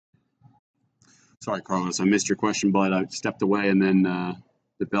Sorry, Carlos, I missed your question, but I stepped away and then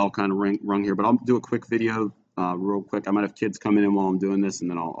the bell kind of rung here. But I'll do a quick video real quick. I might have kids coming in while I'm doing this, and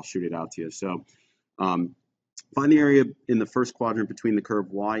then I'll shoot it out to you. So um, find the area in the first quadrant between the curve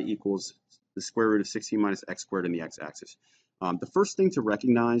y equals the square root of 16 minus x squared in the x-axis. The first thing to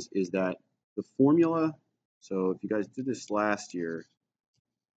recognize is that the formula, so if you guys did this last year,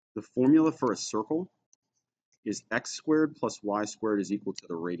 the formula for a circle is x squared plus y squared is equal to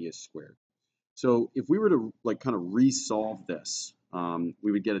the radius squared. So if we were to like kind of resolve this,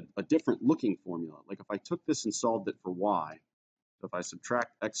 we would get a different looking formula. Like if I took this and solved it for y, so if I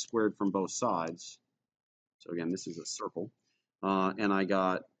subtract x squared from both sides, so again, this is a circle, and I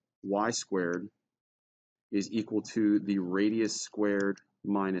got y squared is equal to the radius squared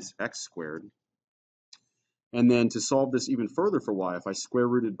minus x squared. And then to solve this even further for y, if I square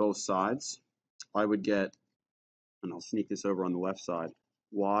rooted both sides, I would get, and I'll sneak this over on the left side,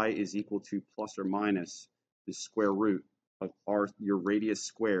 y is equal to plus or minus the square root of your radius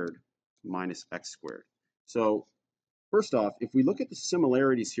squared minus x squared. So first off, if we look at the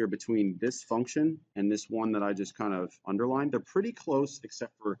similarities here between this function and this one that I just kind of underlined, they're pretty close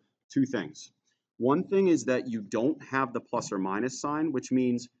except for two things. One thing is that you don't have the plus or minus sign, which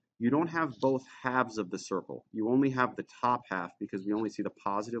means you don't have both halves of the circle. You only have the top half because we only see the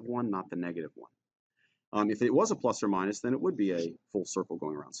positive one, not the negative one. If it was a plus or minus, then it would be a full circle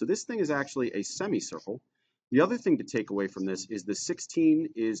going around. So this thing is actually a semicircle. The other thing to take away from this is the 16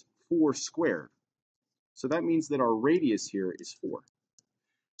 is 4 squared. So that means that our radius here is 4.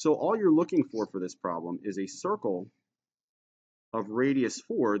 So all you're looking for this problem is a circle of radius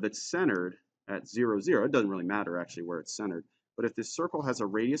 4 that's centered at 0, 0. It doesn't really matter actually where it's centered. But if this circle has a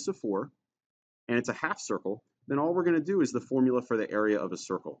radius of 4 and it's a half circle, then all we're going to do is the formula for the area of a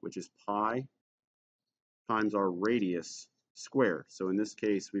circle, which is pi times our radius squared. So in this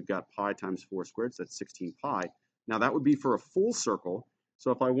case, we've got pi times 4 squared, so that's 16 pi. Now that would be for a full circle.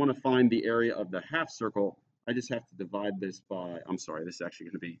 So if I want to find the area of the half circle, I just have to divide this by, I'm sorry, this is actually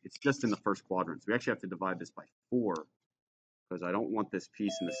going to be, it's just in the first quadrant. So we actually have to divide this by 4 because I don't want this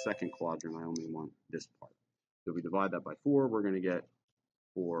piece in the second quadrant. I only want this part. So if we divide that by 4, we're going to get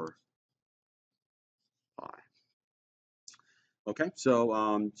 4 pi. Okay,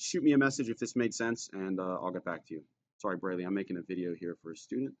 so shoot me a message if this made sense, and I'll get back to you. Sorry, Braley, I'm making a video here for a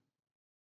student.